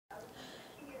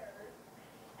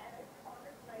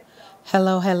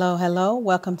Hello, hello, hello.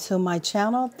 Welcome to my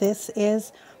channel. This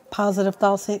is Positive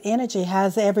Thoughts and Energy.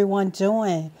 How's everyone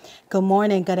doing? Good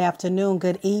morning, good afternoon,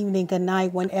 good evening, good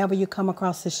night. Whenever you come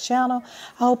across this channel,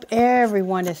 I hope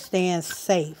everyone is staying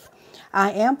safe.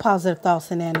 I am Positive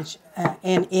Thoughts and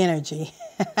Energy.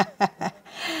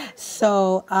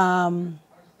 So,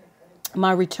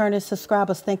 my returning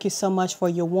subscribers, thank you so much for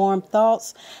your warm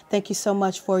thoughts. Thank you so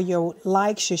much for your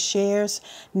likes, your shares.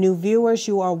 New viewers,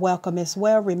 you are welcome as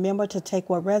well. Remember to take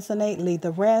what resonates, leave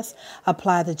the rest.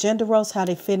 Apply the gender roles, how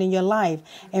they fit in your life.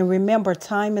 And remember,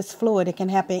 time is fluid. It can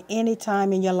happen any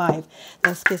time in your life.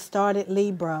 Let's get started,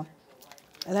 Libra.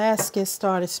 Let's get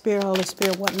started. Spirit, Holy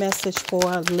Spirit, what message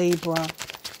for Libra?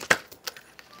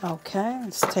 Okay,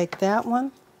 let's take that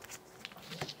one.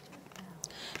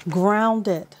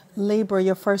 Grounded. Libra,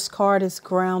 your first card is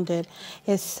grounded.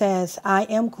 It says, I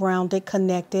am grounded,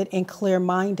 connected, and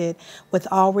clear-minded with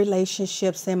all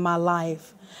relationships in my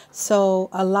life. So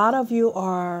a lot of you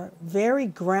are very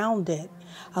grounded.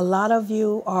 A lot of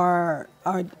you are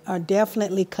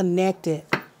definitely connected.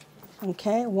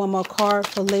 Okay, one more card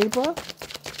for Libra.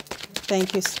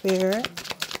 Thank you, Spirit.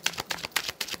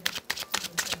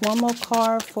 One more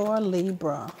card for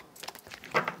Libra.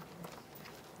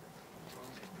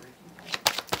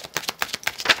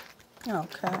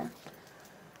 Okay.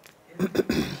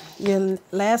 Your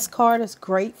last card is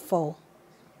grateful.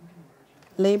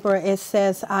 Libra, it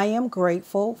says, I am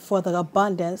grateful for the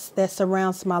abundance that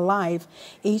surrounds my life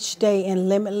each day in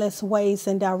limitless ways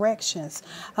and directions.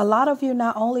 A lot of you,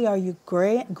 not only are you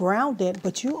grounded,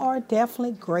 but you are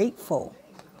definitely grateful.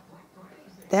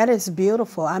 That is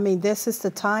beautiful. I mean, this is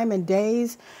the time and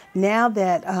days now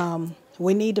that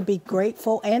we need to be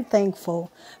grateful and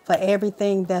thankful for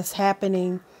everything that's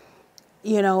happening.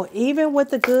 You know, even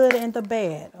with the good and the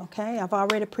bad, okay? I've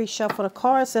already pre-shuffled the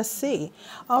cards. Let's see.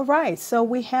 All right, so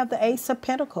we have the Ace of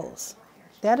Pentacles.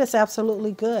 That is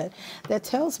absolutely good. That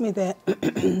tells me that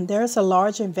there's a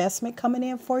large investment coming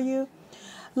in for you,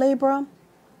 Libra.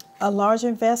 A large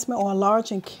investment or a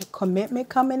large commitment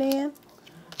coming in.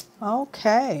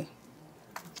 Okay.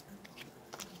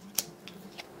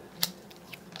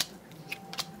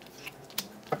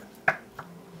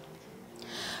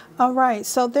 All right,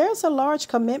 so there's a large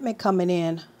commitment coming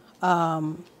in,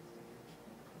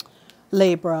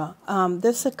 Libra.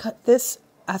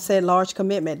 I said large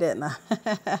commitment, didn't I?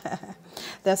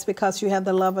 That's because you have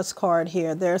the Lover's card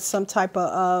here. There's some type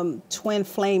of twin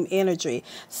flame energy,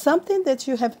 something that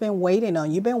you have been waiting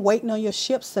on. You've been waiting on your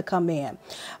ships to come in,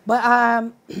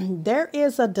 but there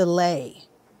is a delay.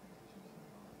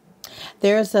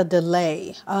 There's a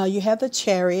delay. You have the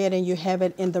Chariot and you have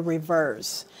it in the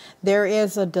reverse. There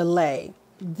is a delay.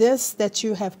 This that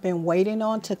you have been waiting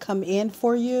on to come in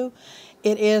for you,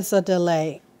 it is a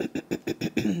delay.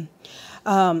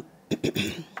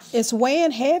 It's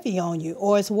weighing heavy on you,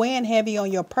 or it's weighing heavy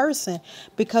on your person,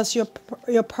 because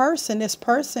this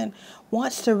person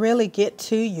wants to really get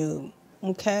to you,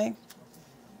 okay?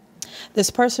 This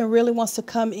person really wants to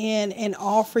come in and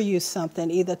offer you something,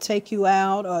 either take you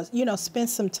out or, you know, spend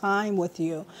some time with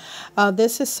you.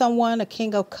 This is someone, a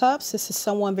King of Cups. This is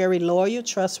someone very loyal,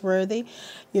 trustworthy,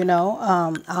 you know,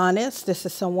 honest. This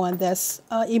is someone that's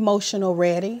emotional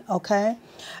ready, okay?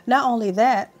 Not only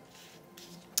that,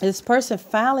 this person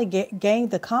finally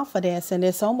gained the confidence, and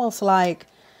it's almost like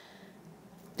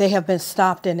they have been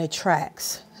stopped in their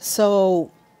tracks.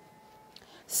 So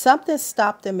something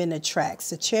stopped them in the tracks.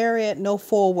 The Chariot, no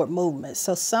forward movement.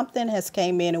 So something has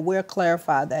came in, and we'll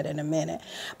clarify that in a minute.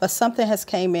 But something has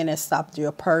came in and stopped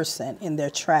your person in their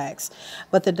tracks.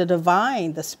 But the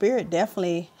divine, the Spirit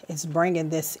definitely is bringing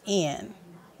this in.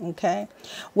 Okay?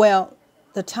 Well,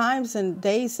 the times and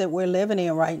days that we're living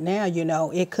in right now, you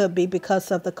know, it could be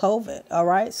because of the COVID. All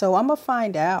right? So I'm going to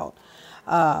find out.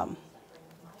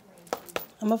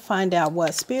 I'm going to find out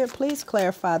what. Spirit, please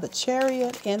clarify the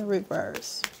Chariot in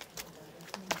reverse.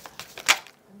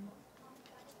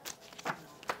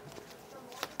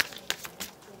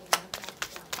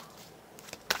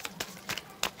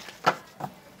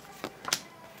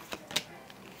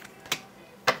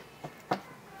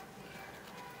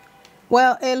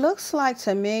 Well, it looks like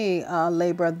to me,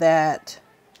 Libra, that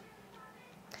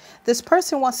this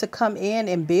person wants to come in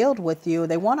and build with you.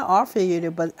 They want to offer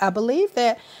you, but I believe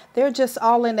that they're just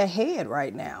all in their head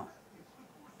right now.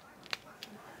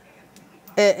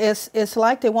 It's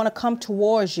like they want to come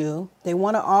towards you. They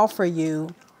want to offer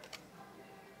you.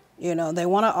 You know, they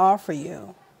want to offer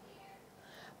you.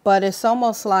 But it's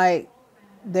almost like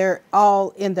they're all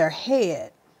in their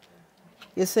head.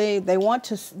 You see, they want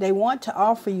to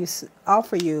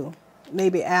offer you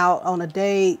maybe out on a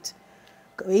date,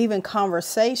 even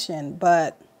conversation,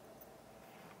 but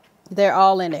They're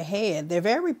all in their head. They're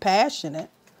very passionate.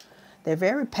 They're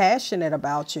very passionate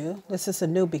about you. This is a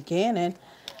new beginning.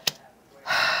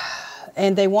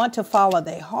 And they want to follow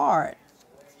their heart.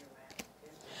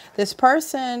 This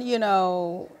person, you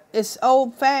know, is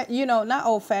not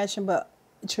old fashioned, but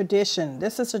tradition.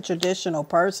 This is a traditional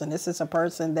person. This is a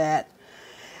person that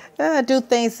do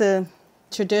things the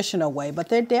traditional way, but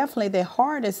their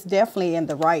heart is definitely in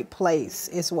the right place,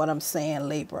 is what I'm saying,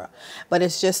 Libra. But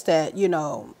it's just that, you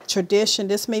know, tradition,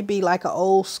 this may be like an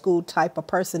old school type of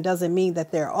person. Doesn't mean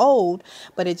that they're old,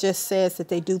 but it just says that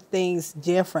they do things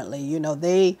differently. You know,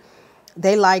 they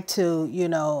like to,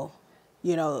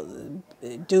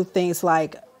 do things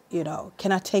like,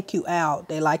 can I take you out?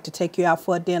 They like to take you out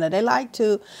for a dinner. They like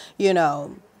to, they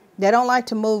don't like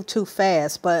to move too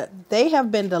fast, but they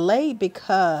have been delayed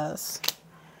because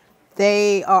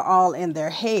they are all in their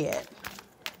head.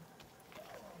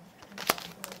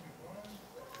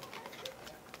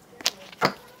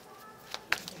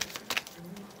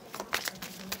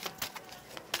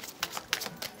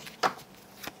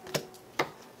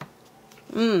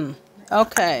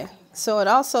 Okay. So it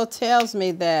also tells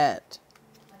me that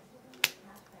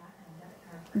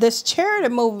this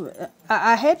Chariot move,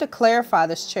 I had to clarify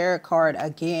this Chariot card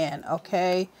again,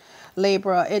 okay,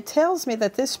 Libra. It tells me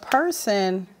that this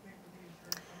person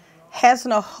has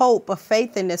no hope or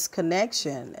faith in this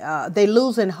connection. They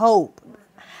losing hope.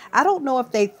 I don't know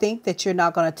if they think that you're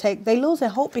not going to take. They losing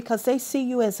hope because they see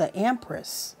you as an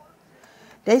empress.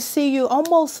 They see you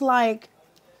almost like,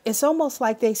 it's almost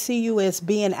like they see you as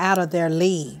being out of their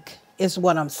league, is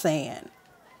what I'm saying.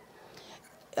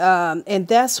 And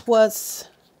that's what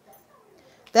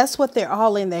they're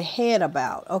all in their head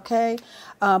about, okay?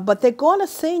 But they're going to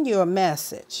send you a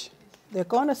message. They're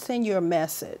going to send you a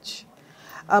message.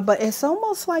 But it's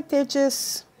almost like they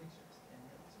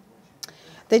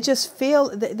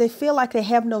feel like they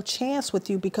have no chance with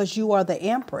you because you are the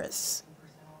Empress.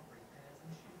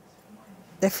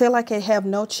 They feel like they have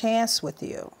no chance with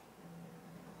you.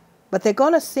 But they're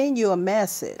going to send you a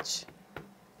message.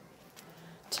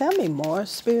 Tell me more,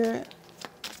 Spirit.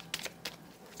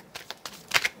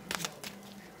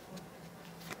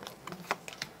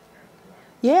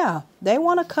 Yeah, they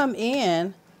want to come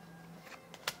in.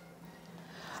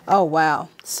 Oh, wow.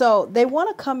 So they want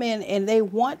to come in and they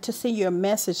want to send you a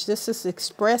message. This is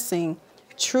expressing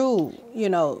true,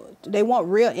 they want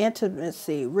real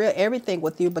intimacy, real everything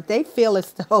with you, but they feel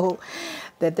as though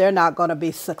that they're not going to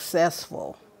be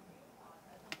successful.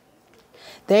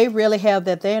 They really have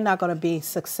that they're not going to be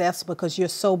successful because you're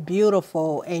so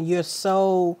beautiful and you're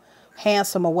so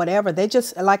handsome or whatever. They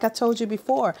just, like I told you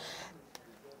before,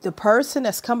 the person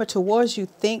that's coming towards you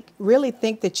really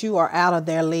think that you are out of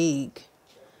their league.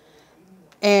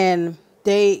 And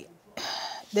they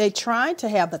trying to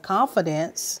have the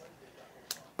confidence,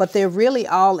 but they're really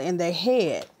all in their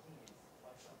head.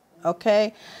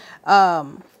 Okay?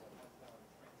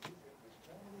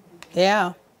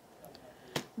 Yeah.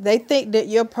 They think that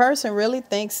your person really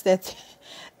thinks that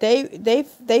they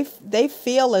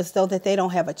feel as though that they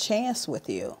don't have a chance with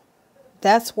you.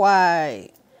 That's why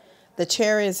the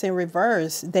Chariot is in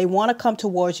reverse. They want to come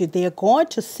towards you. They're going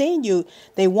to send you.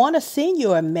 They want to send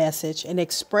you a message and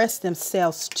express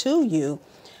themselves to you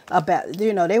about,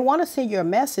 they want to send you a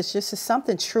message. This is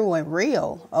something true and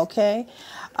real. Okay.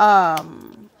 But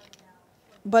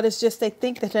it's just, they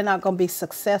think that they're not going to be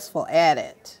successful at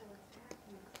it.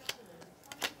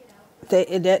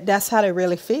 That's how they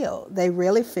really feel. They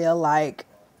really feel like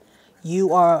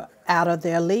you are out of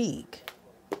their league.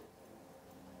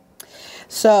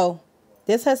 So,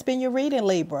 this has been your reading,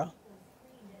 Libra.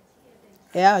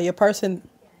 Yeah, your person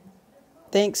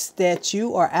thinks that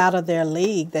you are out of their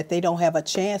league, that they don't have a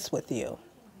chance with you.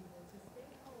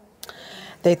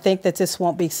 They think that this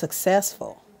won't be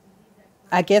successful.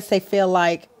 I guess they feel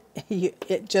like,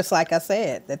 just like I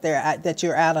said, that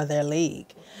you're out of their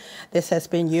league. This has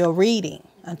been your reading.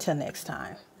 Until next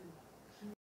time.